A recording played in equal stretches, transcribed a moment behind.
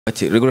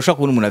ati rego urashaka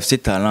kubona umuntu afite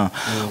talent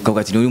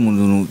ukavuga ati uri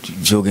umuntu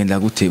jogenda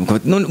gute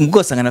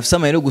mugabo sanga nafise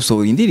amahera yo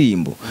gusohora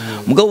indirimbo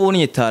mugabo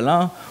ubonye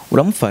talent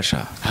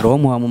uramufasha hari uwo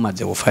muba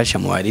mumaze gufasha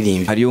mu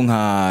baririmvyi hariyo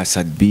nka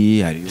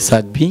Sadbi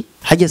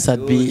hajye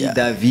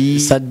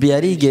Sadbi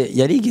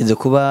yarigeze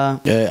kuba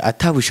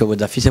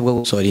atabushobozi afise bwo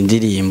gusohora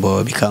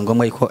indirimbo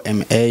bikangomwa yuko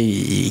MA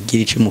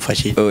igira ico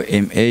imufashije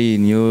MA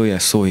niyo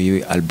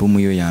yasohoye album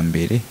yo ya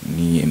mbere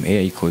ni MA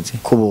yayikoze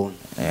kubuntu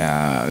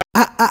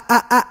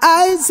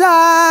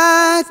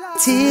Isaac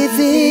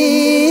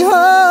TV.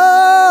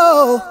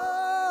 Oh.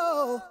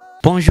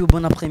 Bonjour,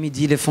 bon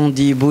après-midi, les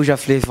fondis, bouge à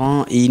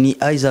flévent. Iyi ni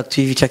Isaac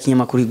TV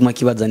cy'akinyamakuru iguma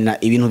kibazanira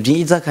ibintu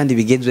byiza kandi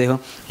bigezweho.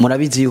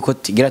 Murabizi yuko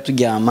tugira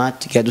turyama,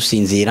 tugira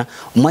dusinzira.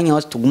 Umwanya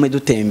wose tugume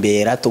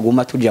dutembera,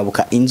 tuguma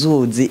tujabuka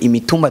inzuzi,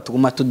 imitumba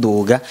tuguma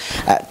tuduga,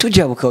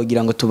 tujabuka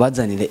kugira ngo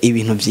tubazanire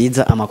ibintu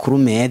byiza, amakuru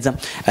meza,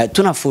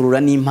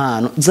 tunafurura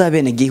n'impano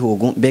z'abene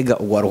gihugu. Mbega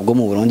ugwarugo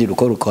mu Burundi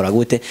ruko rukora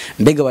gute?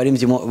 Mbega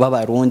barimvyi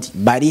b'abarundi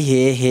bari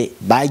hehe,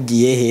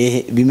 bagiye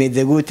hehe,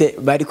 bimeze gute,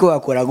 bariko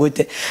bakora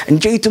gute?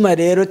 Nico gituma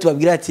rero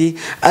babwira ati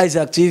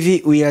Isaac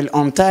TV we are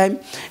on time.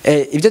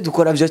 Ibyo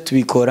dukora byo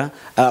tubikora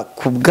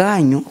ku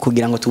bwanyu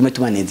kugira ngo tugume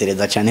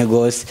tubanezereza cyane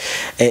gose,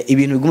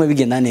 ibintu bigume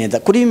bigenda neza.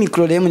 Kuri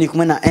micro rero ni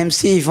kumwe na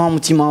MC Ivan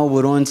Mutima wa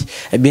Burundi,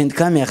 behind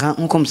camera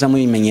nko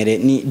muzamubimenyere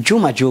ni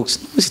Juma Jokes.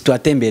 Musi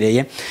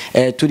twatembereye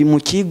turi mu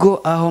kigo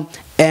aho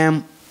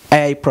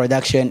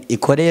production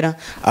ikorera,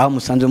 aho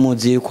musanzwe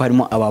muzi yuko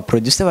harimo aba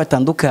producer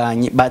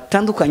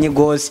batandukanye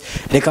gose.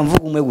 Reka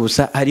mvuga umwe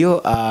gusa,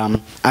 hariyo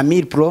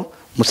Amir Pro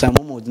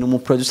musanzwe muzi no mu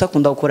producer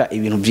akunda gukora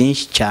ibintu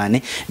byinshi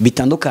cyane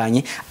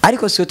bitandukanye,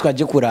 ariko siyo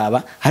twaje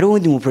kuraba. Hari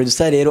undi mu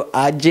producer rero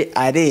aje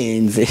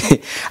arenze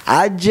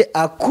aje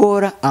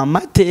akora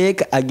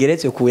amateka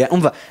ageretse kuya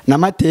umva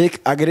n'amateka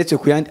ageretse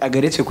kuyandi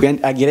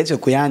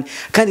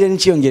kandi rero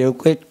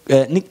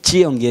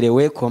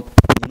niciyongerewe ko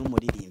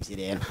n'umuririmbyi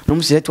rero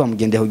n'umusire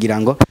twamugendeye kugira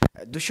ngo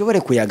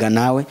dushobore kuyaga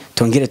nawe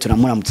tongere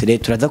turamuramutse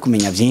rero turaza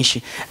kumenya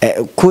byinshi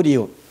kuri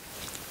yo.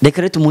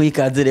 Reka rero tumuhe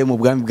ikaze rero mu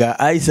bwami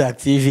bwa Isaac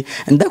TV.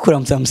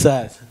 Ndakuramutsa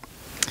musaza.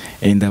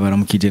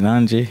 Ndabaramukije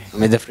nanje.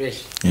 Meze fresh.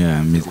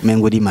 Yeah,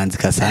 mengo uri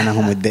manzika sana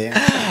nk'umudema.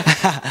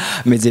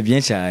 Meze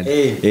bien cyane.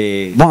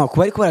 Bon,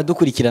 kuba ariko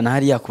baradukurikirana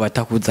hariya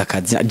kubatakuza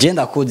akazi. Je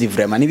ndakuzi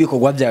vraiment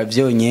n'ibikorwa byawe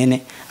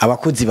byonyene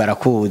abakuzi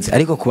barakuzi,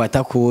 ariko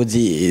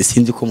kubatakuzi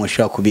sinzi ko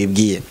mushobora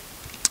kubibwiye.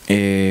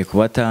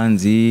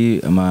 Kubatanzi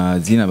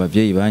amazina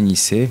abavyeyi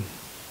banyise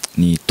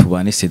ni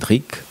Tubane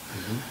Cedric.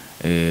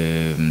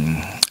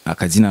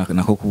 Akazina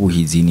nako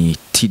kubuhizi ni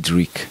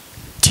Tidrick.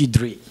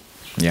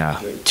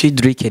 Yeah.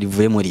 Tidrick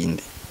rivuye muri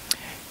inde?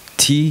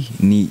 T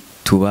ni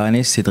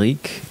Tubane Cedric,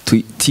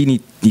 T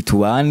ni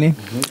Tubane,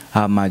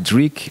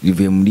 Drick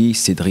rivuye muri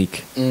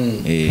Cedric.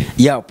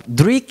 Yeah,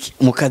 Drick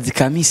mu kazi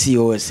ka misi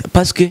yose.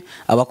 Parce que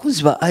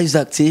abakunzi ba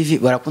Isaac TV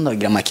barakunda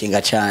kugira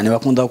amakenga cyane,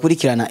 bakunda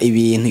gukurikirana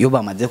ibintu yo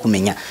bamaze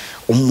kumenya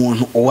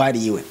umuntu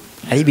uwariwe.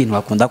 Hari ibintu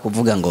bakunda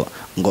kuvuga ngo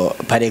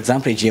par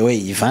exemple jewe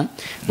Ivan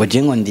ngo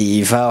je ngo ndi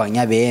Iva wa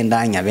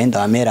Nyabenda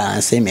wa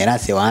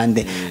Merance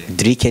wande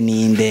Drick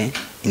ninde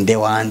inde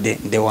wande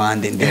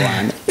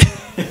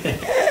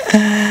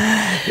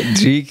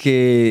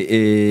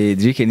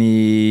Drick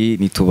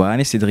ni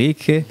Tubane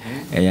Cedric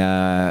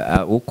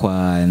ya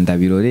ukwa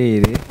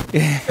ndabirorere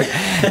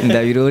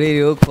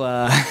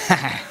ukwa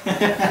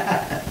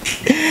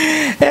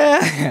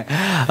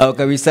aho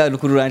kabisa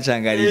n'ukuri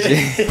urancangarije.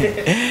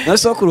 No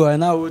sokuru wa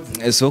nawe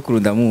sokuru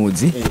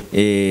ndamuzi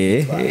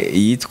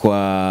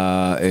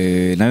yitwa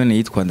nayo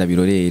yitwa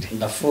ndabirorere.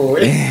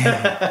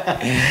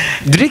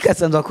 Drick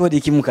asanzwe akora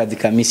iki mu kazi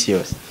ka misi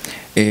yose?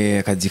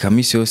 Akazi ka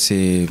misi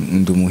yose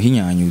ndi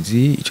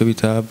umuhinyanyuzi, ico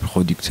bita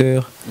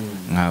producteur,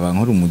 nkaba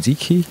nkora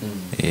umuziki,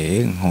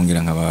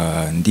 nkongera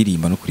nkaba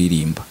ndirimba no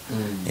kuririmba.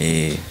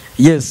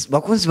 Yes,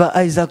 bakunzi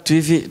ba Isaac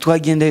TV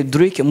twagendeye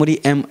Drick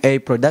muri MA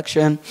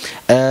production,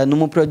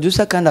 numu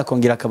producer kandi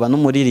akongera akaba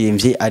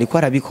n'umuririmbyi, ariko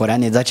arabikora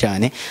neza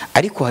cyane,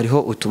 ariko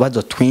hariho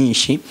utubazo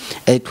twinshi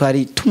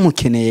twari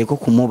tumukeneye ko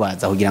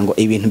kumubaza kugira ngo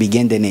ibintu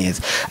bigende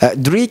neza.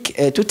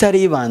 Drick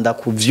tutaribanda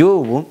ku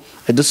vyubu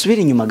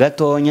dusubira inyuma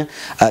gatonya.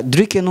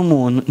 Drick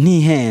n'umuntu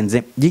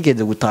ntihenze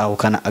yigeze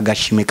gutahukana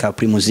agashime ka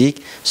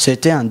Primusic,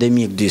 c'était en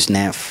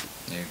 2019.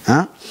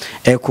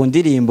 Ku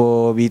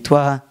ndirimbo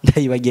bitwa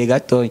ndayibagiye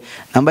gatoya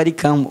namba ari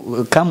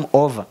come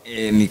over.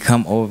 Ni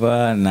come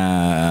over,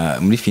 na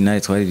muri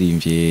finale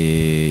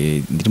twaririmbye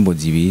indirimbo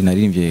zibiri,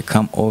 naririmbye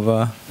come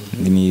over,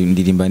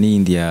 ndirimba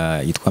n'indi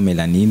yitwa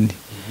Melanine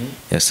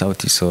ya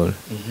Sauti Sol.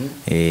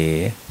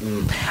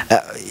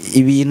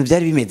 Ibintu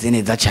byari bimeze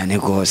neza cyane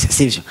gose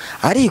sivyo,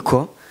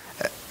 ariko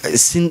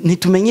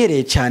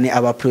nitumenyereye cyane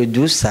aba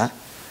producer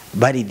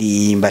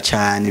baririmba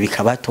cyane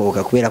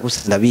bikabatoka kubera ko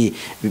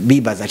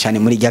bibaza cyane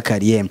muri rya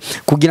kariyeri.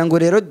 Kugira ngo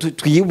rero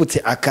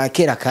twiyibutse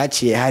akakera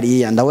kaciye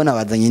hariya, ndabona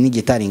bazanye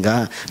n'igitari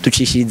ngaha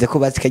tucishirize ko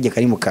basi kajye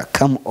kari mu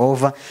come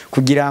over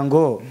kugira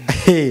ngo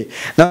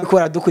nawe ko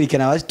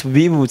baradukurikirana basi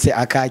tubibutse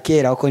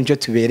akakera uko nico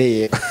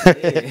tubereye.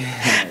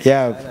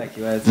 Yeah.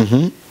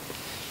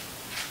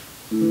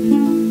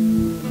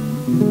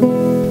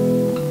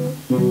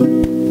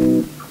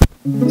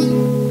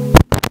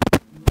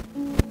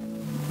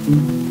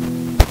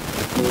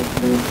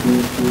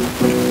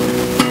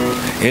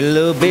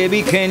 Hello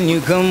baby, can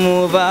you come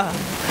over?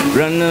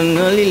 Run on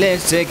early,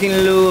 let's take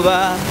it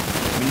over.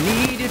 We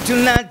need you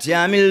tonight,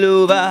 Jamie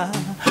Lover.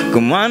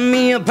 Come on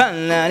me up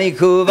and let it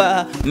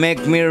cover.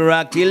 Make me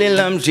rock till the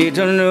lump shit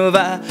on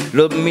over.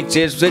 Love me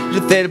chest sweat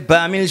to third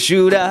palm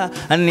shooter.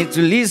 I need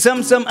to leave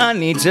some, I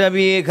need to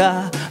be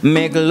a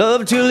make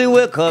love till you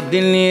wake up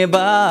the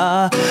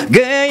neighbor.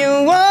 Girl,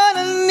 you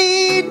wanna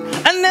need,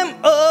 and I'm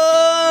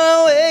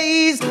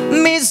always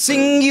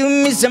missing you,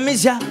 miss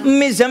ya,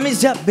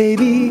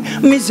 baby,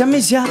 miss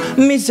ya.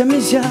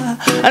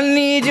 I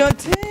need your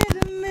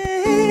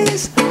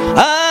tenderness.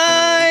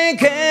 I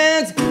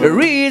can't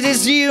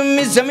resist you,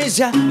 miss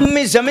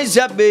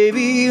ya,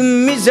 baby,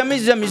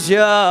 miss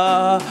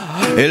ya.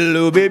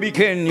 Hello, baby,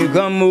 can you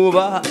come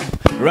over?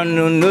 Run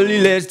on early,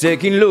 let's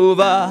take it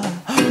over.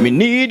 Me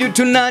need you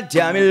tonight,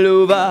 yeah, me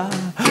lover.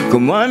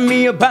 Come on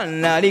me up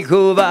and let it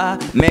cover.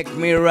 Make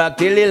me rock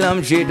till the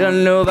lump shit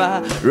on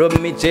over. Rub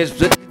me chest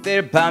with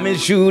their palm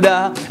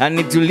shooter. I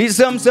need to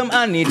listen some,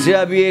 I need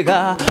to be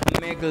a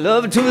make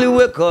love till we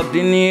wake up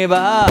the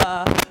neighbor.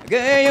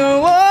 Girl, you're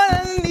what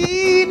I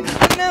need,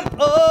 and I'm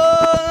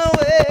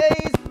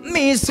always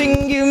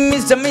missing you,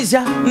 miss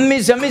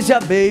ya,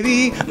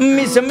 baby,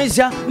 miss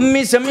ya.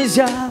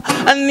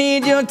 I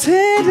need your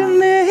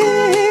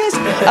tenderness.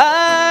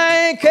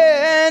 I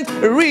can't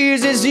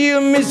resist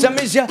you, miss ya,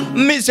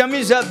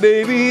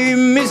 baby,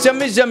 miss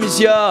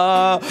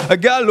ya.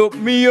 Gallop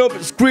me up,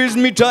 squeeze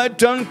me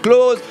tight and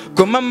close.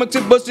 Come on, make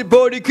it busty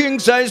body, king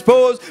size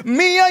pose.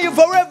 Me and you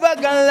forever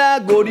gonna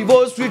go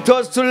divorce. We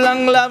touch to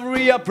long love,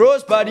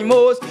 reapproach by the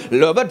most.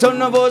 Love a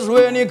ton of us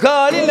when you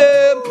calling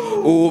them.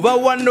 Over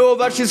one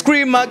over, she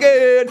scream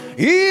again.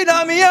 In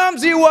me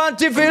arms, you want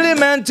to feel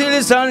him until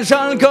the sun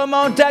shall come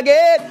out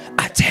again.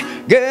 I tell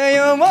girl,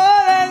 you're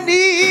more than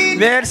need.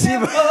 Merci.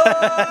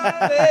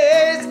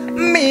 Always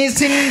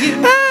missing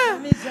you.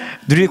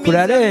 Duri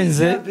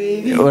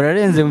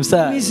urarenze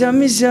musa.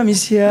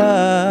 Miss ya.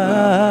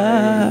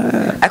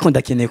 Ariko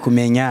ndakeneye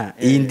kumenya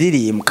iyi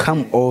ndirimbo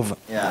come over.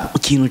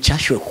 Ikintu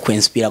cyashoboye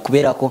kukwenspira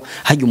kubera ko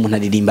hajya umuntu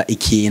aririmba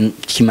ikintu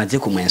kimaze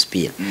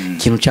kumwenspira.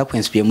 Ikintu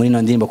cyakwenspira muri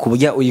no ndirimbo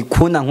kuburyo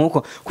uyikunda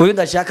nkuko kuburyo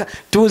ndashaka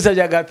tuza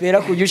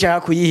byagapera kujya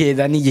ushaka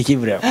kuyiheza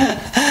n'igikibura.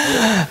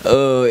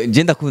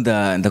 Je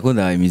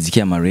ndakunda imiziki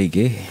ya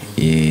reggae,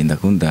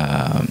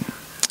 ndakunda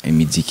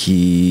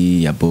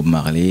imiziki ya Bob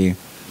Marley,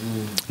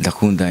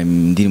 ndakunda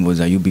indirimbo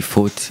za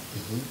UB40.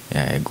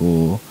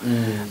 Yego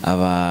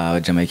aba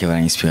Jamaica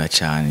baranspira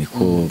cyane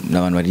ko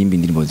nabantu baririmba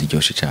indirimbo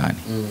ziryoshe cyane.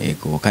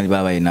 Yego kandi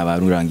babaye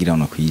nabarurangira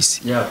no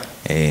kwisi.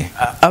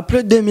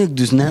 Après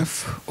 2019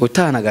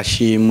 utana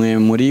gashimwe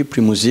muri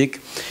Primusic,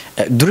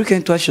 duruke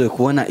twashije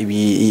kubona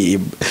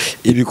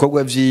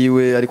ibikorwa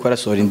vyiwe ariko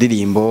arasohora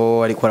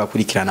indirimbo ariko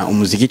arakurikirana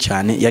umuziki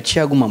cyane,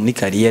 yaciye aguma muri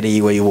career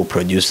yiwe y'ubu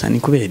producer. Ni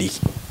kubera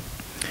iki?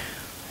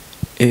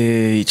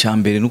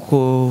 Icyambere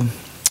nuko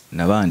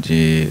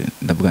nabanje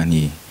ndavuga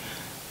nti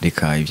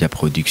reka ivya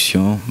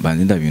production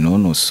banze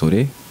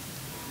ndabinonosore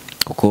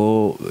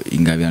kuko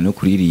ingabira no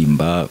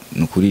kuririmba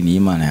nukuri ni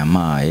Imana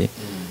yamaye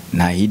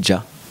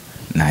ntahija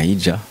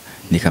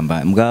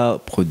nikamba mbwa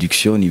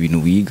production ni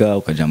ibintu wiga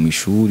ukaja mu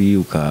ishuri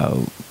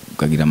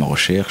ukagira ama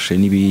recherche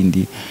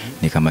n'ibindi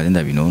nikamba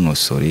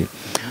ndabinonosore.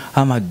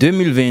 Ama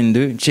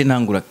 2022 nce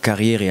ntangura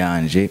carrière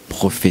yanje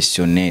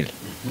professionnelle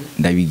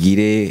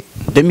ndabigire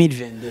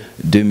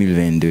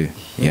 2022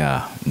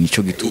 ya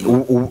nico gitu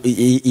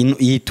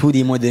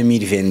yiturimo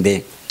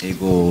 2022.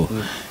 Ego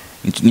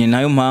ni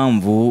nayo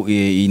mpamvu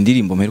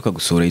indirimbo mperuka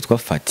gusohora yitwa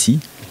Fati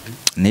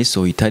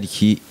neso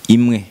itariki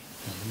imwe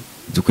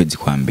z'ukwezi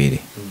kwa mbere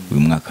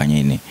uyu mwaka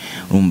nyene.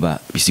 Urumva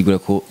bisigura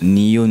ko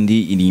niyo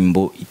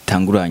ndirimbo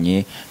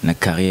itanguranye na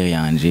carrière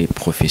yanje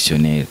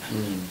professionnelle.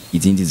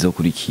 Izindi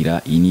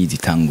zokurikira ini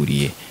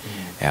zitanguriye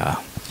ya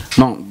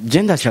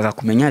Jenda chaka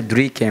kumenya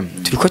Drake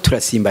turiko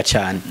turasimba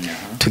cyane.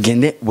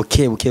 Tugende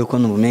buke uko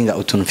nubumenga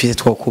utuntu mfise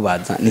two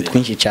kubaza ni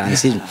twinshi cyane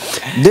sije.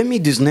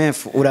 2019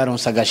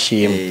 uraronsa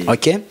gashimwe,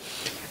 okay?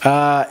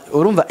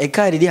 Urumva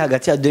ekari iri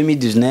hagati ya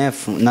 2019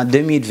 na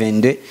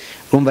 2022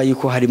 urumva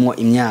yuko harimo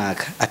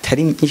imyaka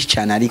atari myinshi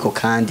cyane ariko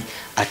kandi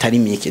atari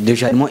mike.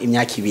 Deja harimo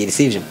imyaka ibiri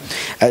sije.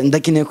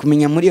 Ndakeneye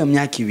kumenya muri iyo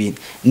myaka ibiri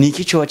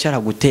niki cyo wacara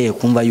guteye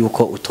kumva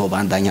yuko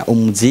utobandanya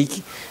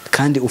umuziki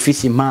kandi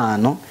ufise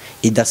impano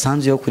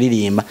idasanzwe yo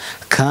kuririmba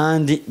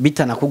kandi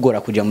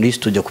bitanakugora kuja muri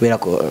studio kubera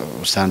ko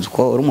usanzwe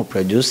ko uri mu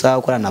producer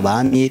ukorana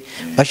bami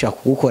bashaka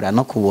kugukora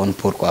no kubona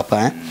pourquoi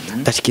pas.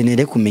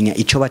 Ndakeneye kumenya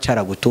ico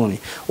bacara gutumye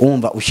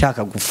umva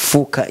ushaka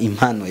gufuka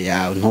impano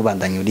yawe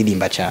ntubandanye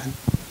uririmba cyane.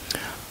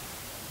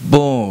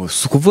 Bon,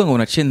 sukuvuga ngo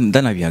naciye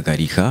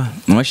ndanabihagarika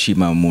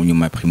mwashima mu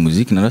nyuma ya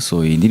Primusic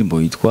narasohoye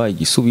indirimbo yitwa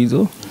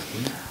Igisubizo.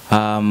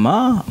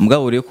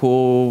 Mugabo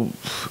reko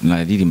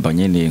naririmba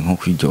nyene nko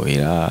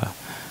kwiryohera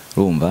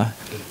urumva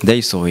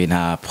ndayisohoye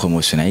nta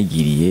promotion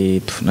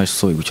ayigiriye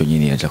nasohoye gucyo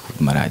nyene yaja ku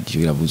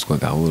radio irabuzwa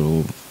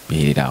gahoro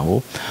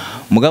bihereraho.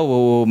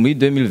 Mugabo muri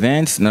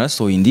 2020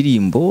 narasohoye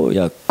indirimbo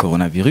ya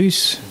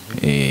coronavirus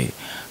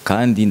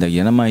kandi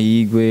ndagira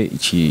n'amahirwe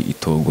iki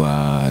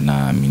itorwa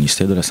na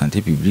Ministère de la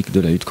Santé Publique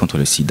de la Lutte contre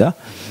le Sida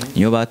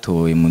niyo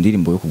batoye mu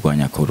ndirimbo yo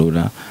kurwanya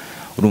corona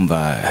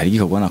urumva hari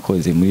igikorwa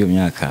nakoze muri iyo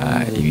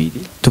myaka ibiri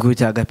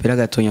tukubita agapera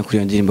gatonya kuri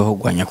iyo ndirimbo ho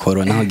kurwanya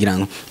corona kugira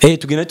ngo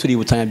tugenda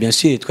tuributanya bien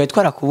sûr twari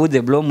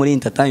twarakubuze bro muri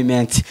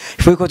entertainment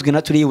ifuye ko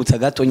tugenda tuributsa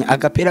gatonya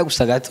agapera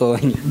gusa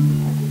gatonya.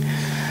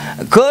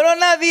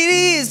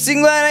 Coronavirus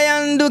ingwara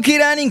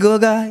yandukira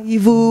n'ingoga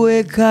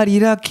ivuwe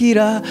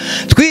karirakira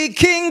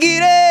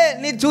twikingire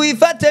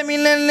nituyifate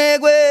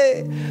minenegwe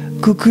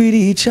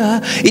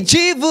kukwirica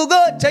ikivugo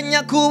ca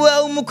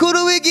nyakuba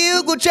umukuru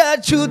w'igihugu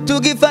cacu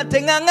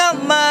tugifate nka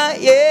nkama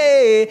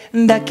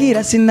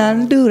ndakira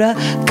sinandura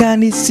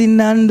kandi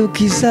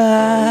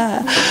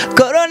sinandukiza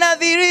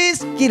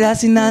coronavirus kira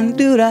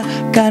sinandura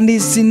kandi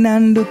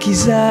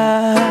sinandukiza.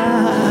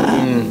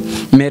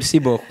 Merci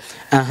beaucoup.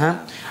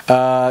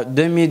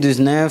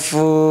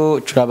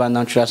 2019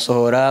 turabana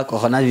turasohora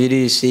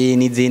coronavirus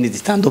n'izindi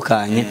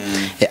zitandukanye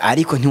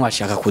ariko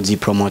ntiwashaka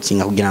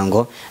kuzipromotinga kugira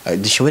ngo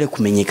dushobore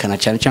kumenyekana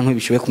cyane cyangwa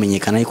bishobore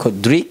kumenyekana ariko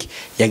Drake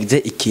yagize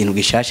ikintu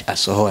gishasha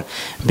asohora.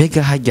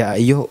 Mbega hajya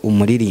iyo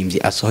umuririmbyi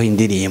asohoye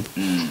indirimbo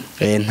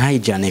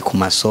ntayijane ku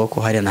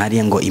masoko hari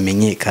nahari ngo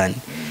imenyekane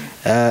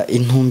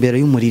intumbero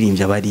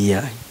y'umuririmbyi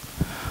abariya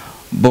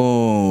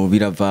Bon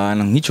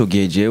biravana nk'ico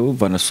gihe jewe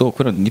bana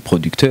sokora ni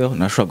producteur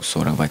nashobora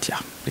gusohora bati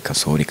reka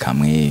sohore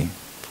kamwe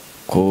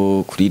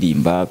ko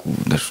kuririmba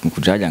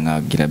kujaja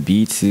nkagira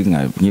beats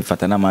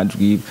nkifata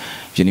n'amajwi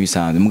byo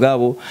nibisanzwe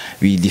mugabo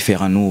bi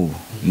different n'ubu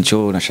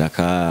nico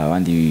nashaka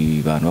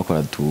abandi bantu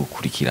bakora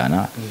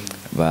dukurikirana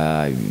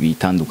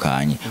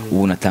bitandukanye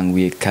ubu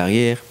natanguye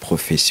carrière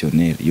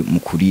professionnelle mu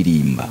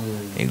kuririmba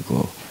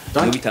ego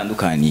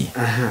bitandukanye.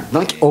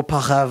 Donc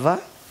auparavant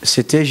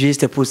c'était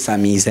juste pour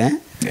s'amuser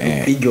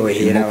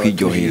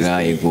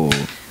kwiryohera ego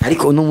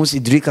ariko uno munsi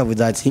Drake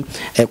avuze ati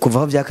kuva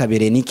aho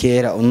byakabereye ni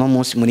kera uno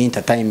munsi muri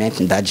entertainment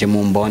ndaje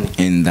mu mbone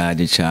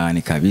ndaje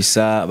cyane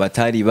kabisa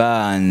batari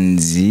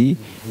banzi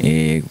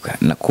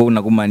ko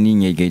naguma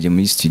ninyegeje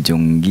muri studio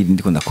ngiri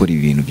ndiko ndakora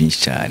ibintu byinshi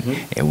cyane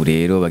ubu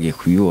rero bagiye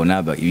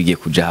kubibona bigiye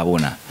kuja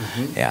habona.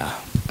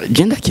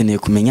 Je ndakeneye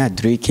kumenya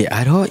Drake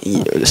ariho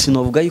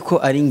sinovuga yuko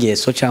ari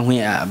ingeso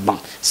cyangwa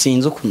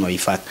sinzi ukuntu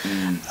yifata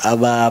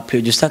aba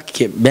producer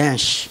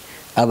benshi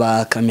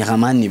aba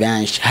cameraman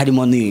benshi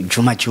harimo ni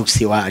Juma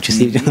Jux wacu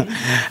sibyo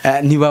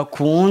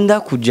ntibakunda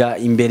kuja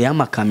imbere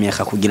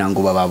y'amakamera kugira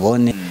ngo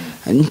bababone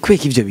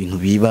nikweka ivyo bintu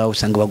biba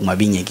usanga baguma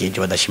binyegeje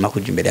badashima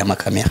kuja imbere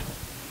y'amakamera.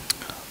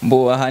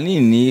 Mbo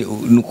ahanini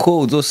nuko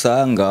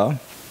uzosanga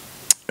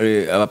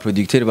aba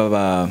producteur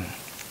baba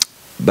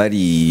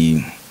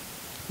bari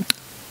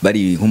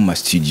nko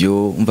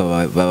studio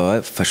umva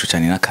bafasha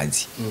cyane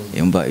n'akazi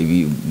umva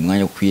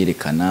umwanya wo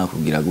kwiyerekana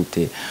kugira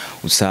gute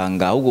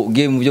usanga ahubwo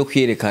ugiye mu byo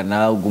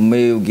kwiyerekana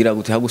ugume ugira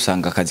gute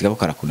hagusanga akazi kako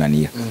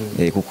karakunanira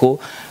kuko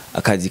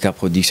akazi ka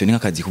production ni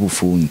akazi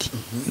k'ubufundi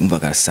umva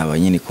gasaba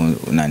nyene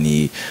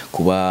nani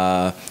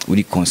kuba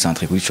uri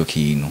concentré kuri ico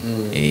kintu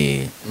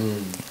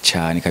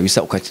cyane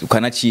kabisa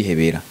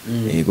ukanacihebera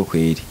yego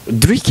kweri.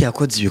 Drake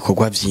yakoze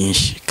ibikorwa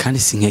byinshi kandi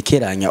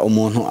sinkekeranya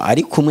umuntu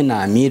ari kumwe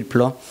na Amir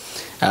Pro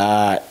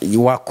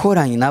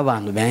wakoranye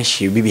n'abantu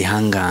benshi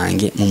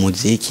bibihangange mu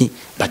muziki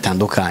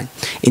batandukanye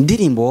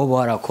indirimbo wowe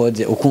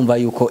warakoze ukumva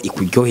yuko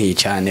ikuryoheye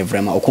cyane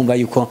vraiment ukumva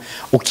yuko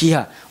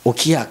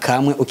ukiha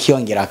kamwe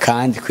ukiyongera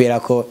kandi kwera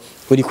ko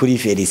uri kuri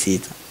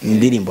felicite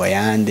indirimbo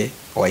yande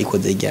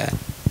wayikoze ryari?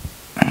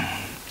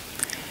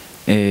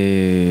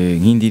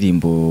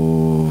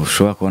 Nk'indirimbo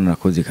ushobora kubona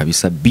nakoze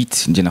kabisa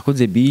beat nje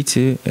nakoze beat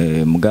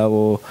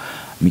mugabo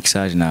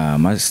mixage na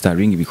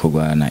mastering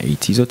bikorwa na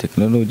Itizo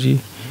Technology.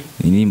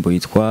 Indirimbo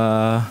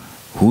yitwa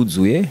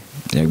Huzuye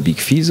ya Big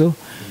Fizo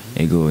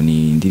ego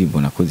ni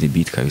indirimbo nakoze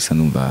beat kabisa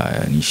numva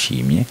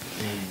nishimye.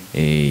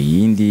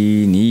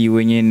 Yindi ni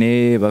iwe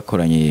nyene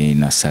bakoranye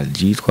na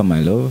Salji yitwa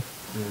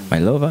My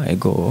Love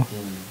ego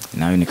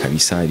nayo ni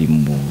kabisa ari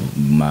mu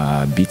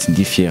ma beat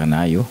ndi fier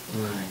nayo.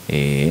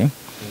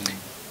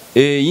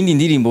 Yindi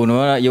ndirimbo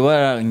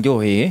yobara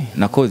ndyoheye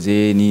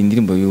nakoze ni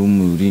indirimbo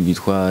y'umuririmbyi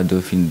yitwa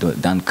Dolphin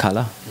Dan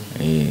Kala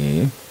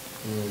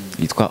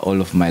yitwa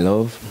All of My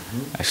Love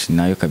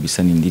nayo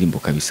kabisa ni indirimbo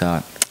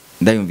kabisa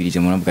ndayumvirije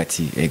muravuga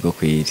ati ego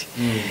kweri.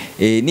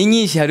 Ni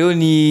nyinshi hariho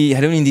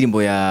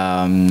n'indirimbo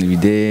ya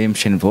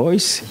Redemption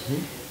Voice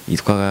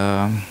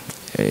yitwa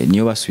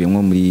niyo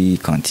basubiyemo muri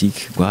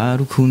Cantique rwa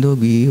rukundo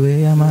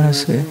rwiwe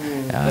amaraso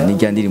ni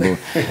rya ndirimbo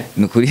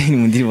nukuri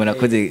mu ndirimbo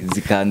nakoze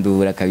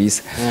zikandura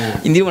kabisa.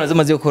 Indirimbo nazo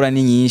maze gukora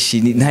ni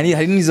nyinshi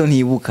hari nizo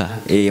ntibuka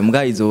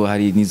mbwa izo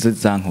hari nizo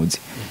zankoze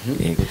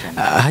yego.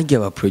 Hajya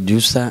aba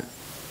producer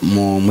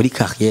muri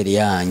carrière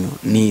yanyu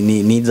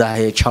ni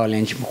zahe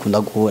challenge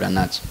mukunda guhura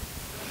nazo?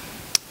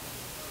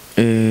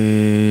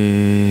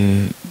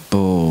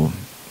 Bo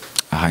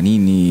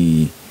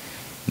ahanini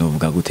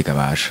novuga gute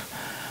kabasha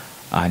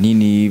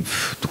ahanini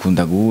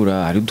dukunda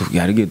guhura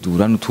hari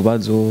duhura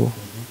n'utubazo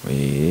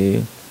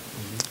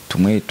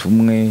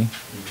tumwe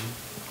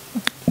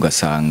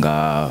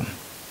ugasanga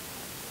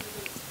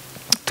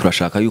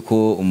turashaka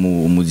yuko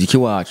umuziki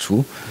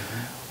wacu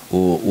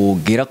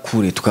ugera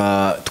kure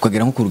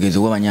tukagera nko ku rugezo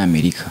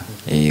rw'abanyamerika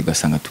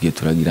ugasanga tugiye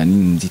turagira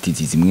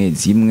n'inzitizi zimwe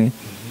zimwe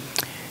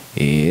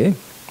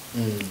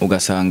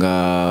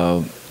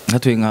ugasanga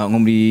nkatuye nko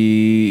muri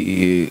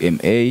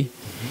MA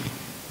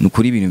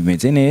nukuri ibintu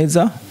bimeze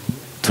neza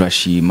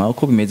turashima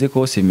uko bimeze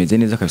kose bimeze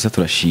neza kabisa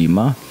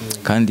turashima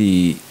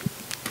kandi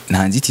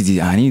nta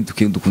nzitizi ahanini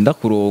dukunda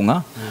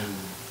kuronka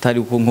tari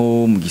uko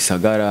nko mu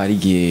gisagara hari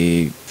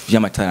igihe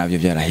by'amatara nabyo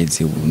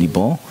byaraheze ubu ni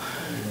bon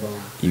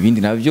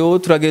ibindi nabyo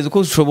turagereza uko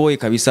dushoboye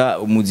kabisa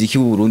umuziki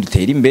w'u Burundi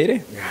utera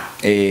imbere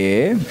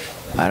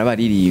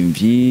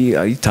arabaririmbyi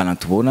ari talent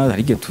tubona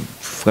hari igihe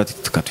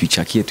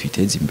tukatwicakiye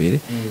twiteze imbere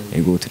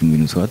ego turi mu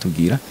bintu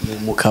twatubwira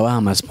mukabaha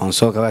ama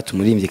sponsor kaba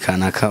tumurimbyi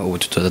kanaka ubu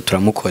tutoza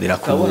turamukorera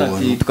ku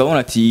tukabona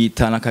ati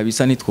talent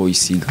kabisa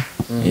nitwoyisiga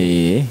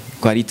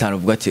ko ari talent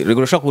uvuga ati rego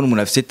urashaka kubona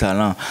umuntu afite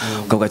talent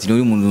ukavuga ati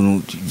uri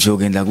umuntu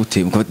jogenda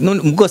gute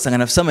mubwo asanga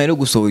nafise amahero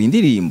gusohora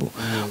indirimbo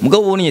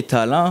mugabo ubonye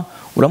talent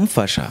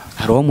uramufasha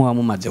hari uwo muba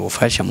mumaze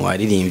gufasha mu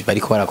baririmbyi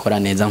bariko barakora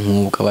neza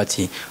nk'uko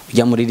bati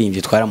ujya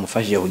muririmbyi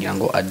twaramufashije kugira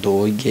ngo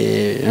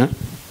adoge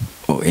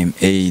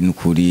MA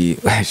nukuri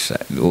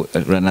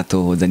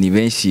uranatohoza ni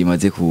benshi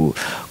maze ku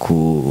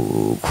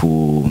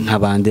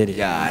nkabandere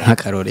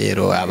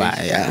nk'akarorero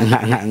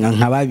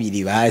nka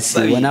babiri basi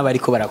ubona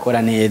bariko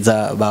barakora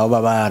neza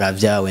baba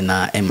baravyawe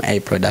na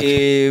MA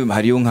production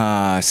hariyo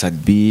nka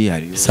Sadbi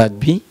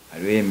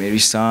hariyo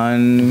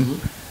Emeryson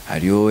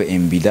hariyo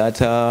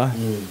Mbidata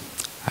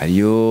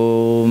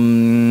hariyo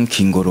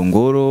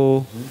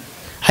Kingorongoro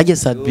hajye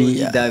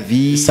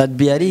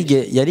Sadbi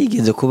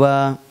yarigeze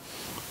kuba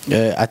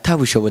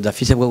atabushobozi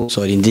afise bwo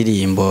gusohora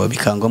indirimbo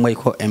bikangomwa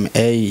ko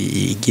MA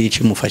igira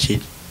ico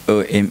imufashije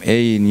MA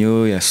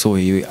niyo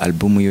yasohoye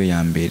album yo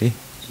ya mbere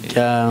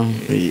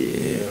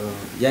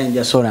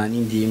yasohora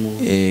n'indimu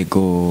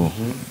ego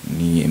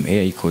ni MA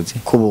yayikoze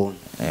kubuntu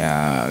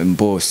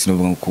boss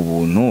novuga ku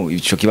buntu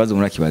ico kibazo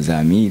murakibaza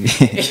Amiri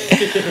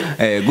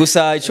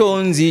gusa ico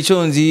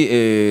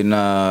nzi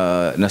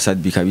na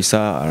Sadbi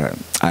kabisa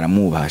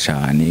aramubaha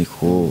cyane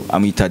ko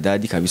amwita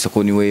dadi kabisa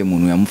ko niwe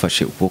muntu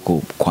yamufashe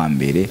ukuboko kwa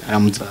mbere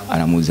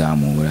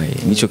aramuzamura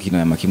nico kintu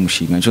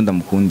yamakimushimira nico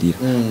ndamukundira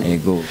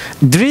ego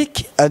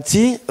Drake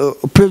ati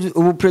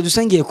ubu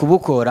producer ngiye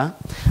kubukora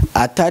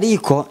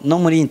atariko no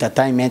muri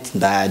entertainment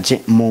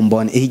ndaje mu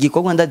mbone iki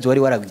gikorwa ndaje wari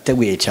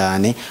waragiteguye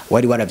cyane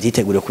wari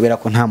waravyiteguriye kubera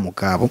ko nta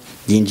mugabo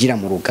yinjira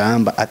mu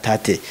rugamba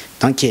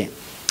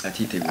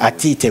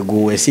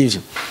atiteguwe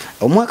sivyo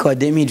umwaka wa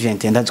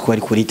 2020 ndazi ko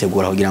ari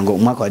kuritegura kugira ngo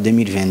umwaka wa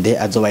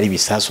 2020 azoba ari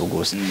bisasu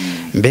gusa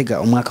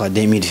mbega umwaka wa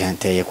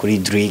 2020 kuri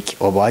Drake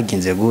oba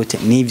wagenze gute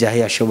n'ivyahe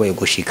yashoboye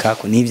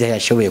gushikako n'ivyahe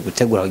yashoboye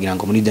gutegura kugira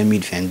ngo muri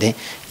 2020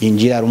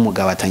 yinjira ari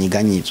umugabo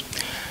atanyiganyizwa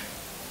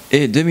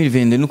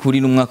 2020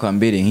 nukuri n'umwaka wa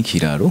mbere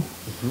nk'ikiraro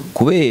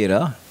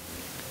kubera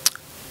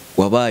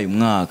wabaye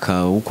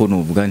umwaka uko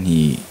novuga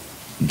nti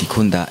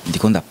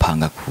ndiko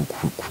ndapanga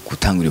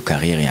gutangura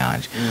career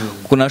yanje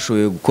kuko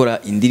nashoboye gukora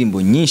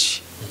indirimbo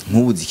nyinshi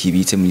nk'ubu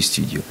zikibitse muri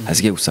studio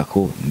asigaye gusa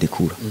ko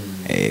ndekura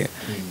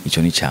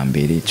ico ni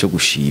cyambere cyo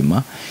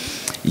gushima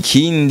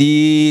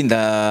ikindi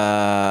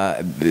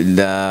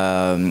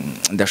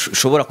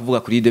ndashobora kuvuga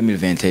kuri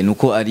 2020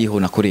 nuko ariho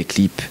nakoreye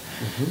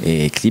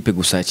clip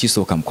gusa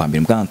cisohoka mu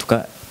kwambere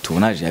mbwantuka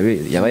tournage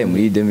yabaye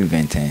muri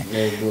 2021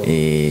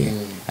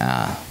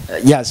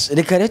 yes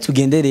reka rero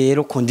tugende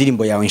rero ku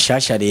ndirimbo yawe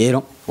nshasha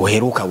rero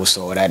uheruka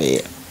gusohora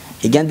rero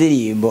ijya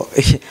ndirimbo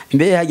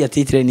mbere hajya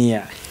titre ni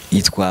ya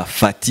yitwa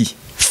Fati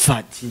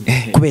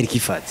kubera iki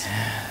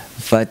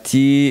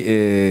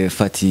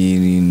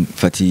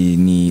Fati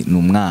ni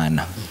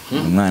umwana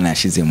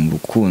yashize mu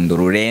rukundo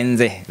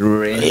rurenze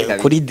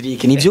kuri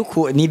Drake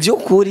nivyo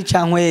kuri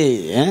cankwe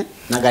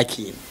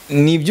nagakira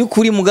ni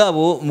byukuri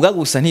mugabo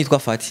gusa ntitwa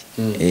Fati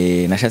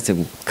nashatse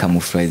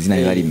gukamufra izina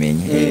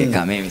barimenye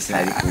kameme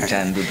sinari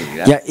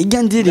kucandudurira ya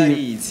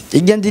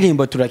ijya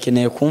ndirimbo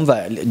turakeneye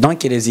kumva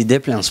donc les idées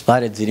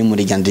principales ziri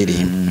muri ijya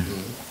ndirimbo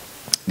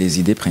les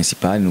idées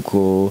principales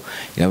nuko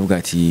iravuga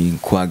ati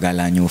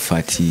kuagalanyo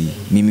Fati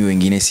mimi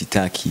wengine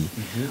sitaki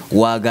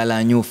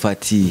wagalanyo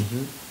Fati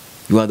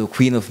you are the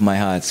queen of my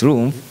heart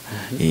room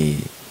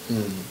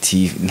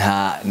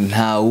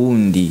nta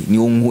wundi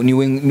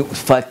niwe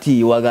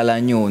Fati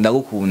wagalanyo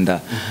ndagukunda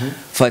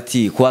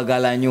Fati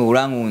kwagalanyo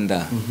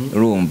urankunda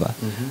urumva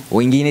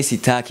wengine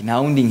sitaki nta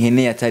wundi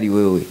nkeneye atari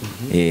wewe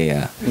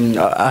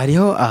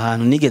hariho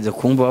ahantu nigeze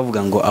kumva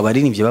bavuga ngo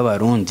abaririmbyi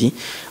b'abarundi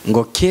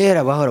ngo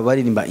kera bahora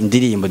baririmba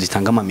indirimbo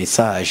zitanga ama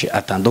message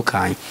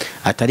atandukanye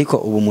atariko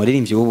ubu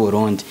muririmbyi w'u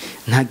Burundi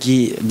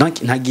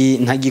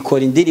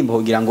ntagikora indirimbo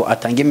kugira ngo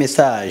atange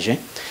message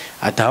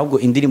atahubwo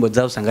indirimbo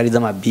zaho usanga ari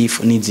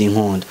z'amabifu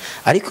n'izinkunda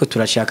ariko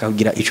turashaka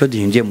kugira ico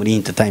duhinjiye muri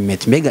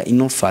entertainment mbega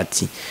ino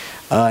Fati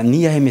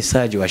ni yahe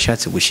message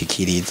washatse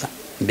gushikiriza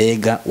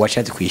mbega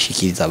washatse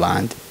kuyishikiriza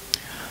abandi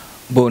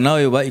bo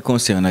nawe yoba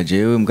iconcerne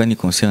jewe mbwa ni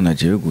concerne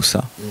jewe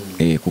gusa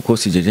kuko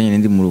sijeje nyine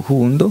ndi mu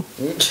rukundo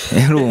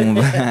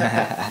urumva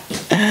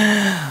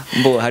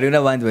bo hari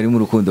n'abandi bari mu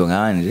rukundo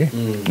nkanje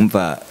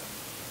umva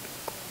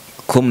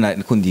comme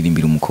niko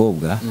ndirimbira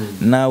umukobwa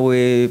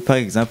nawe par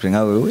exemple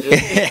nkawe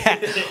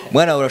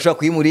mwana urashobora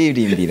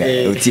kuyimuririmbira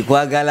uti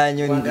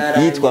kwagalanyo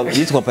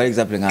yitwa par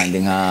exemple nkande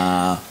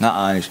nka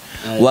Ange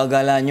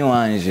wagalanyo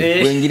Ange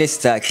wengire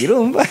staki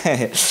urumva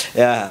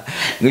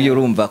ngibyo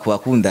urumva ku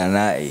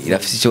bakundana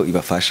irafise icyo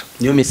ibafasha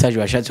niyo message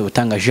washatse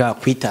gutanga ja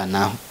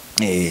kwitanaho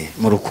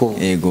mu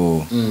rukundo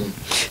yego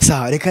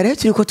sawa reka rero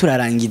turiko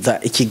turarangiza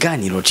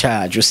ikiganiro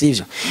cacu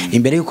sivyo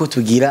imbere yuko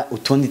tugira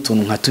utundi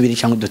tuntu nka tubiri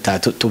cyangwa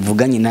dutatu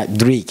tuvuganye na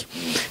Drake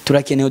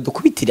turakeneye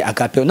dukubitire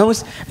akapera no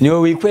niwe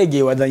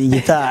wikwegeye wazanye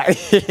gitari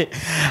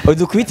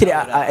udukubitire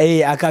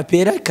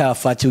akapera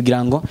kafati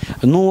kugira ngo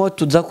nuwo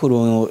tuza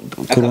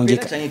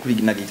kurungika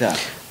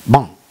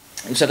bon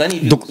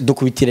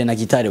dukubitire na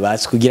gitari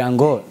basi kugira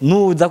ngo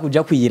nuza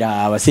kuja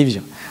kuyiraba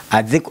sivyo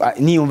aze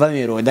niyumva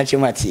meroda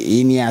cyo ati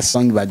iyi ni ya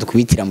song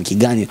badukubitira mu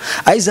kiganiro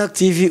Isaac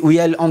TV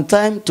we are on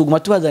time tuguma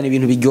tubazana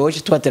ibintu biryoshe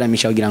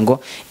tubateramisha kugira ngo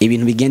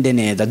ibintu bigende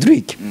neza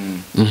Drake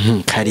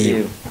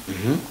karibu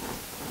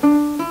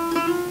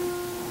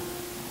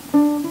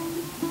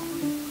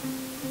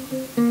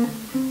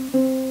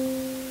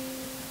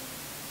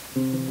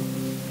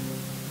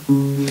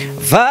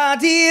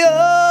Vadio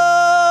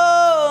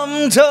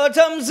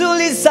mtoto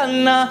mzuri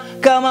sana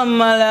kama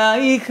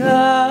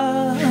malaika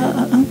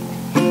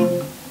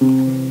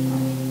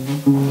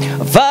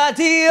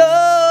Vadio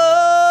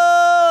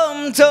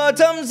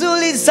mtoto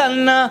mzuri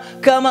sana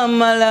kama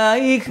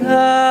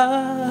malaika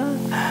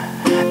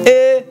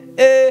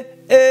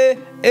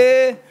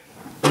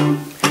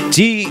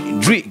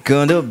T-Drake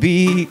on the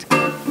beat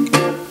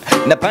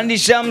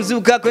napandisha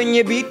mzuka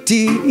kwenye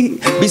biti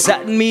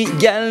beside me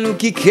girl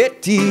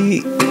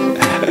ukiketi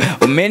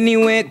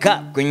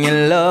umeniweka kwenye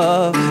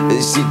love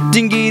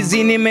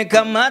sitingizi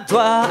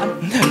nimekamatwa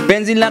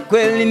penzi la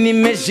kweli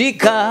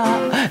nimeshika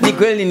ni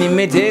kweli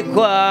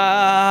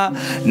nimetekwa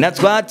na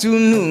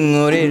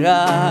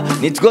twatunungorera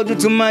nitwo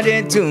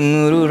dutumare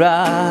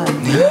tungurura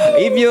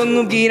ibyo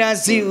nkubwira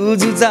si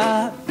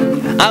uzuza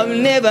I'll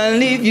never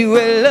leave you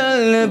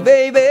alone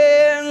baby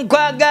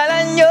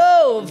kwagalanyo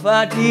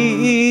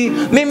fati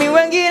mimi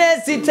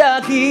wengine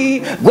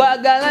sitaki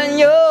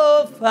kwagalanyo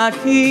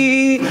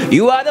fati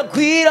you are the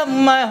queen of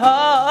my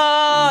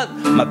heart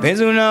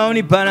mapenzi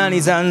unaonipa ni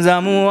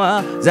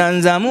zanzamua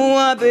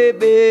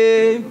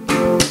baby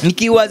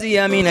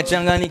nikiwazia mimi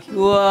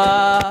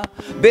nachanganikiwa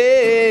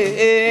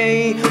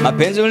baby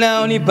mapenzi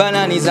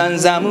unaonipa ni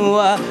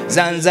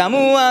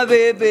zanzamua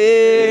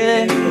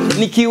baby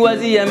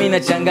nikiwazia mimi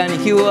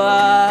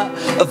nachanganikiwa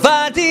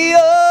Fatio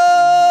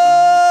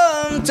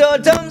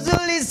mtoto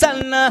mzuri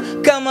sana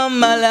kama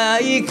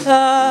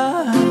malaika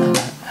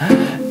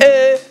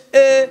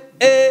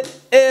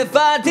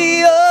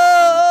Fatio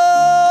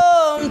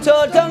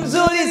mtoto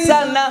mzuri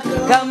sana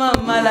kama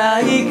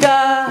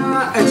malaika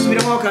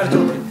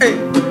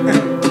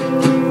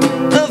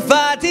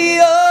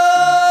Fatio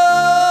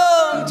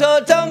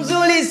mtoto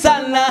mzuri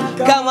sana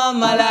kama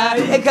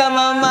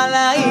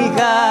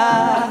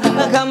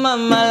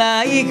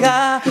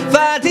malaika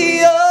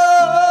Fatio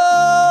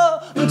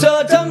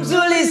mtoto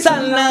mzuri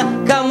sana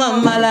kama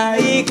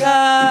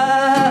malaika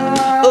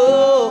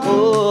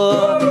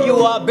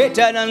you are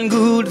better than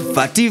good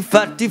Fati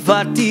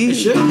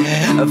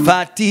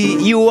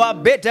you are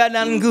better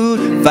than good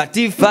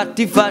Fati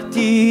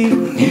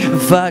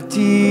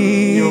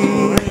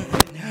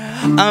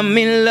I'm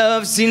in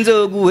love since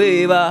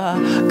Ogueva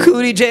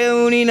Kuri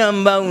Jeuni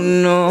number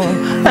uno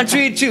I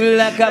treat you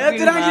like a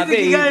prima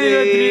baby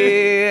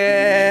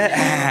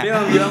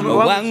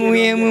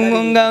Wanguye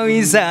mumonga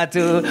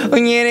wisato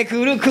Onyere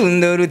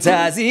kurukundo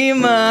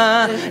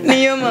rutazima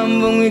Niyo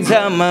mambo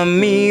mwita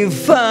mami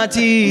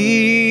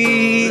Fati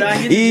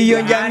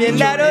Iyo njamye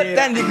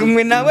narota ndi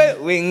kumwe nawe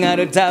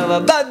Wengarotaba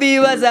babi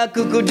waza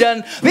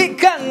kukujan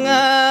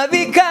Vikanga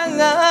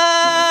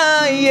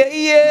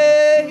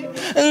yeah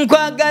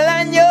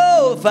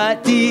Nkwagalanyo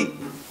Fati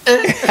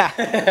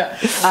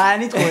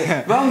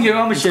nitwe bambwiye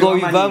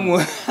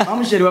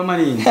bamusheri wa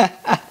Marine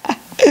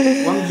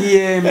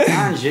wambwiye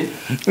Ange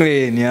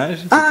ni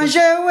Ange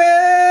we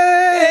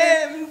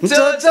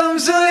mtoto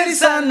mzuri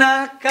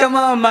sana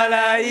kama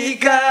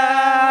malaika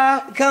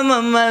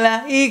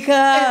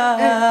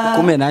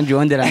kumbe nanje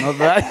wondera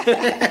nova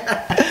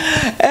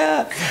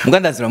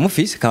muganda zira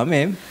mufise quand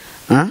même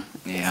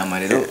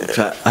amarero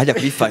hajya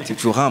kuri Fati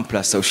tu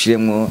remplace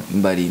ushiremwo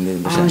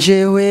imbarinde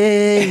Ange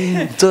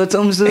we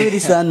mtoto mzuri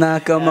sana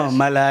kama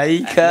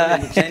malaika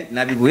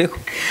nabiguyeko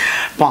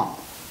bon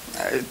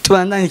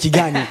tubandanye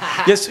ikiganiro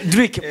yes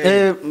Drake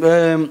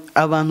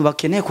abantu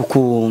bakeneye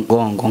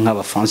kukungongo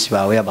nk'abafansi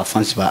bawe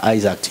abafansi ba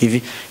Isaac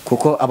TV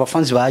kuko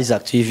abafansi ba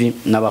Isaac TV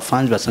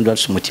n'abafansi basanzwe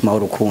bafite umutima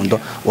w'urukundo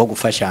wo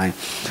gufashanya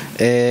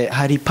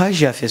hari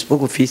page ya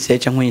Facebook ufise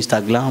cyangwa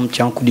Instagram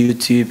cyangwa kuri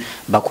YouTube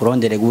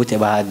bakurondere gute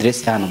ba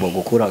address hano bo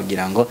gukura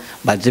kugira ngo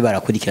baze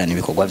barakurikirana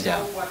ibikorwa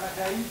byawe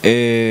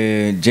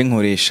je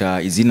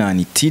nkoresha izina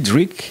ni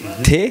T-Drake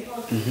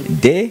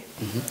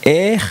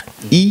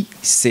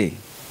T-D-R-I-C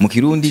mu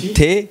Kirundi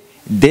T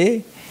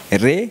D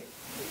R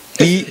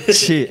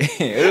ice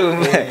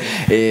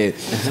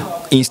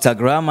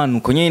Instagram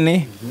nuko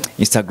nyene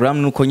Instagram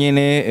nuko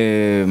nyene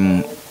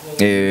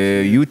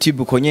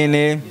YouTube uko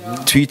nyene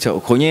Twitter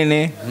uko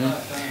nyene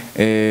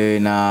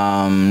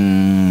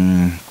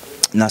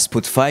na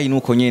Spotify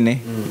nuko nyene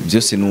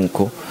byose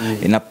nuko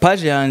na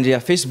page yanje ya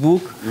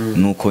Facebook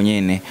nuko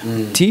nyene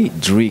T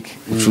Drake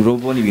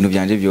ucurobona ibintu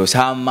byanje byose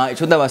hama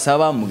ico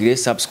ndabasaba mugire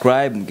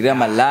subscribe mugire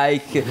ama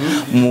like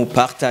mu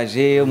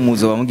partage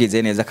muzoba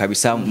mugize neza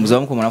kabisa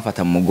muzoba muko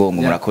murafata mu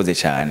mugongo murakoze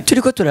cyane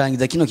turiko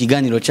turarangiza kino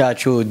kiganiro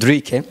cacu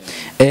Drake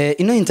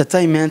ino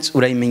entertainment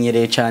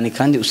urayimenyereye cyane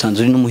kandi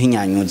usanzwe uri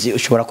n'umuhinyanyuzi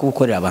ushobora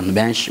kubukorera abantu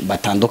benshi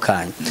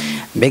batandukanye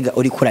mbega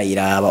uri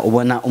kurayiraba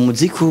ubona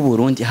umuziki w'u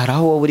Burundi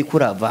haraho wowe uri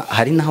kurava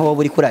hari naho wowe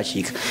uri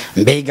kurashika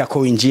mbega ko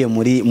winjiye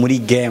muri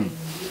game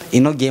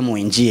ino game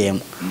winjiyemo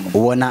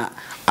ubona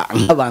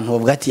nk'abantu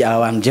bavuga ati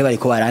abantu je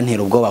bariko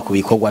barantera ubwoba ku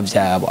bikorwa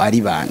byabo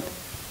ari bande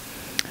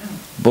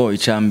bo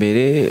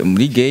icambere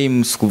muri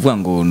games kuvuga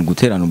ngo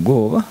nguterana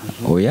ubwoba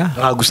oya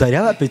gusa ari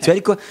abapeti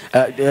ariko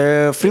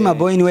Freema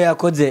Boy niwe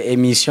yakoze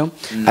emission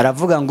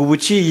aravuga ngo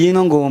ubuciye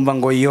ino ngomba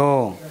ngo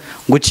yo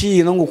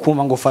nguciye no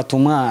ngukumva ngo fata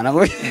umwana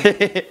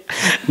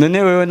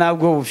none wewe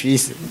nabwo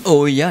bufise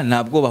oya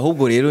nabwo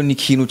bahubwo rero ni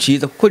kintu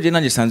ciza kuko je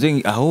nanje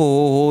sanzwe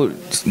aho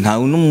nta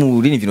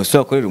n'umuri vino so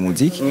akorera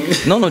umuziki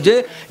nono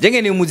je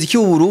ngene umuziki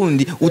w'u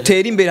Burundi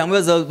utera imbere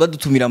hamwe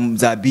badutumira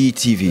za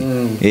BTV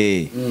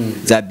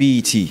za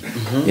BT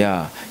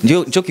ya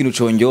ndio kintu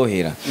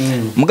conyohera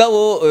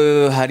mugabo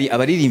hari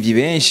abaririmbyi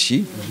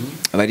benshi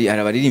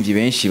abaririmbyi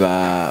benshi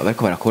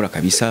bariko barakora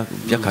kabisa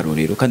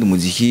by'akarorero kandi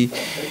umuziki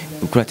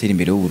ukuratera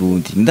imbere w'u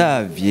Burundi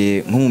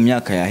ndavye nko mu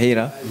myaka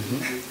yahera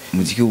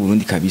umuziki w'u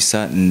Burundi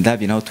kabisa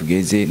ndavye naho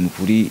tugeze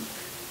nukuri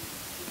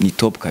ni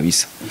top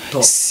kabisa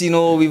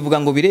sino bivuga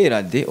ngo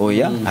birera de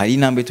oya hari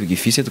intambwe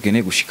tugifise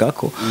tukeneye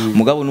gushikako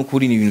mugabo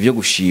nukuri ni ibintu byo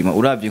gushima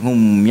uravye nko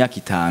mu myaka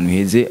 5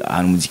 heze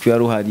ahantu umuziki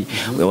wari uhari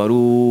wari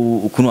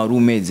ukuntu wari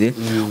umeze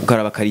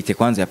ukaraba karite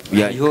kwanza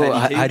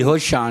hariho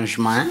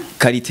changement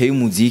karite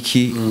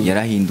y'umuziki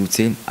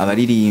yarahindutse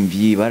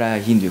abaririmbyi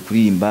barahinduye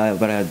kuririmba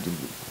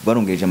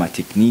barongeje ama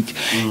technique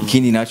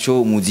ikindi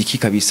naco umuziki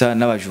kabisa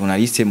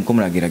n'abajournaliste muko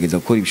muragerageza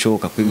gukora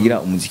ibishoboka kugira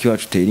umuziki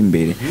wacu utera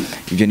imbere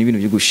ivyo ni ibintu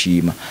byo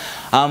gushima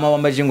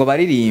wambaje ngo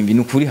baririmbi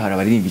nukuri hari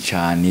abaririmbi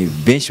cyane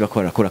benshi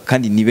bakora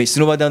kandi ni benshi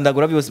no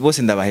badandagura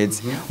bose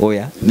ndabaheze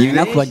oya ni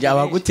nakubaje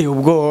abaguteye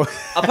ubwoba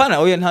apana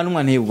oya nta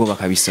numwe nteye ubwoba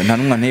kabisa nta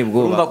numwe nteye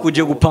ubwoba umva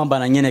kuje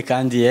gupambana nyene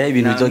kandi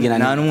ibintu bizogena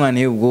nta numwe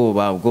nteye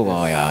ubwoba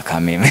oya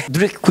kameme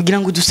Drake kugira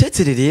ngo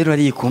dusetsere rero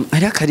ariko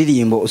hari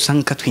akaririmbo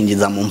usanga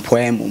katwinjiza mu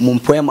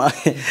poem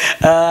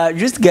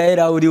just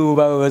gaera uri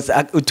uba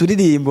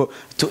uturirimbo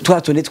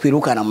twatonde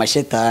twirukana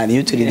amashetani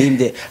iyo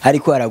turirimbye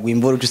ariko aragwa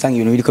imvoro usanga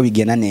ibintu biriko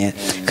bigena neza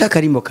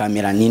kakarimbo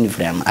kamera nini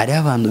vraiment ari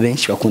abantu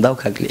benshi bakunda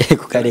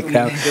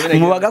kukarekra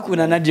mu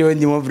bagakuna na jewe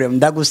ndimo vraiment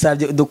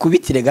ndagusabye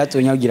dukubitire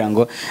gato nyagira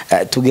ngo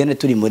tugende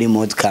turi muri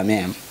mode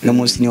kamera no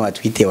munsi ni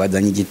watwite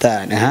wazanye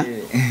gitane ha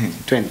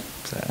 20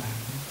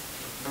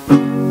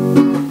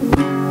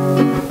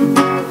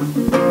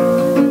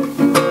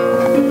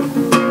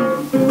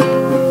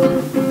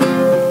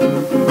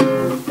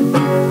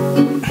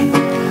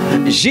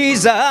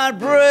 She's a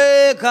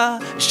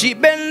heartbreaker, she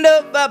bend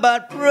over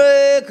but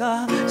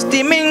breaker,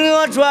 steaming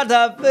hot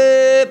water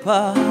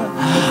vapor.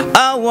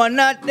 I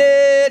wanna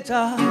date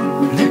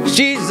her.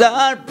 She's a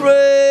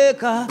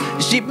heartbreaker,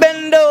 she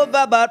bend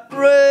over but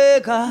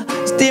breaker,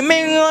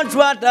 steaming hot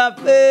water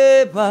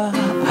vapor.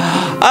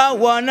 I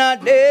wanna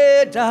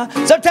date her.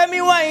 So tell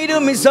me why you do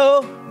me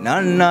so,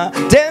 Nana.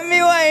 Tell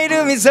me why you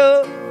do me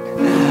so.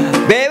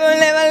 Baby, will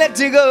never let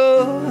you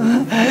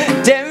go.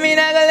 Tell me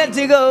not gonna let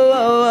you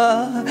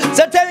go.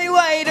 So tell me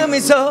why you do me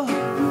so.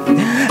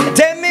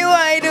 Tell me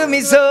why you do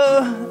me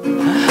so.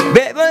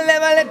 Baby, will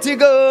never let you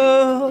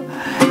go.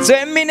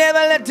 Tell me never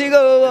let you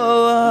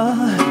go.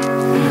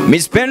 Me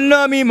spend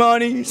all me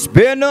money,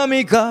 spend all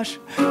me cash.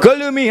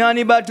 Call me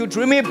honey, but you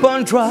treat me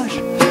pon trash.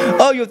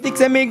 Oh, you think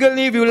that me gonna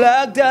leave you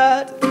like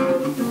that?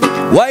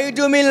 Why you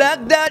do me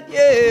like that,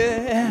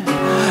 yeah?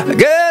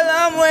 Girl,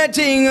 I'm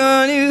waiting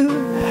on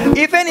you.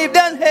 Even if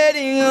I'm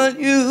heading on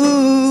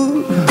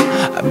you,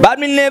 but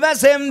me never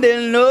seem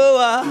to know.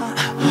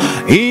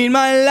 In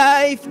my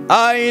life,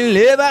 I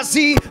never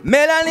see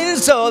melanin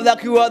so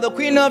like you are the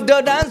queen of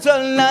the dance floor.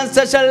 And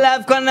such a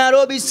life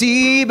cannot be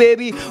see,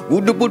 baby.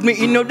 Would you put me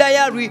in your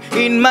diary?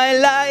 In my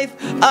life,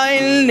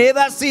 I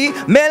never see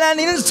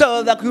melanin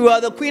so like you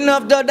are the queen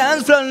of the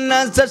dance floor.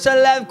 And such a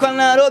life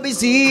cannot be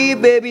see,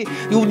 baby.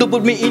 You would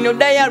put me in your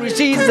diary.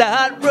 She's a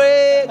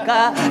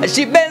heartbreaker.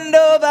 She bend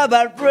over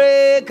but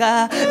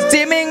breaker,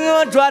 steaming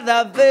hot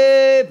water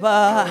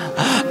vapor.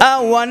 I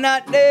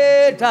wanna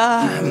date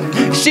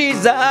her.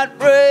 She's a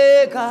heartbreaker.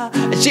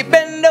 She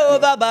bend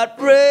over but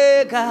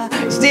breaker,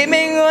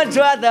 steaming hot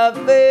water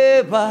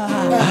vapor.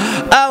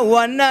 I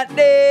wanna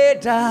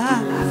date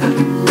her.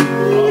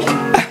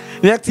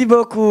 Merci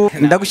beaucoup.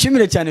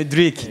 Ndagushimire cyane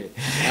Drake.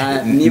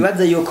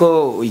 nibaza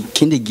yuko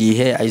ikindi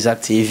gihe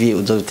Isaac TV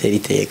uzotera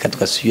iteka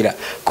twasubira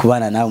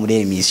kubana nawe muri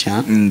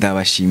emission.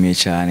 Ndabashimiye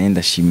cyane,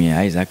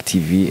 ndashimiye Isaac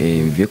TV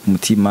bivuye ku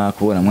mutima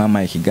kubona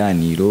mwamaye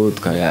ikiganiro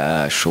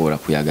twashobora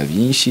kuyaga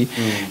byinshi.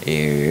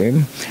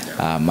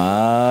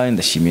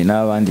 Ndashimiye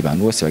n'abandi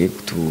bantu bose bagiye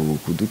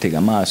kudutega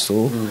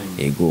amaso.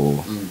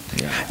 Ego.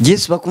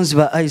 Yes, bakunzi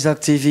ba Isaac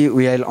TV,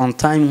 we are on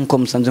time nko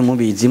musanzwe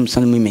mubizi,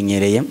 musanzwe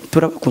mumenyereye.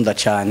 Turabakunda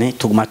cyane,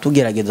 tuguma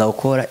tugerageza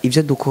gukora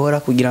ivyo dukora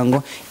kugira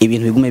ngo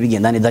ibintu bigume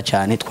bigenda neza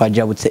cyane.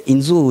 Twajabutse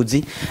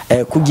inzuzi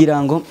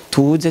kugira ngo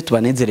tuze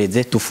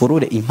tubanezereze,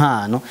 tufurure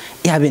impano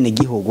y'abene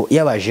gihugu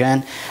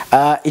y'abajane.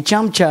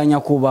 Icamcanya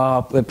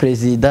kuba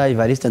President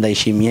Evariste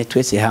Ndayishimiye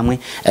twese hamwe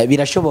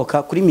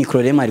birashoboka. Kuri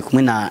micro rema ari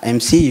kumwe na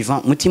MC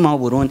Ivan mutima wa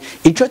Burundi.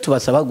 Ico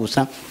tubasaba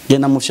gusa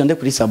genda mu fyonde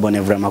kuri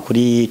Sabonnez vraiment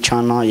kuri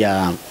channel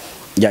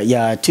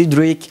ya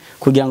Tidrick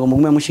kugira ngo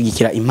mugume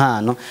mushigikira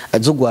impano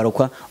zo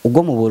gwarukwa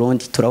ubwo mu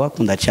Burundi.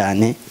 Turabakunda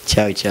cyane.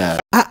 Ciao ciao.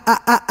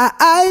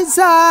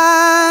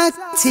 Isaac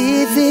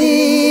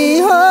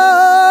TV.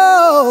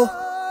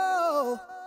 Oh.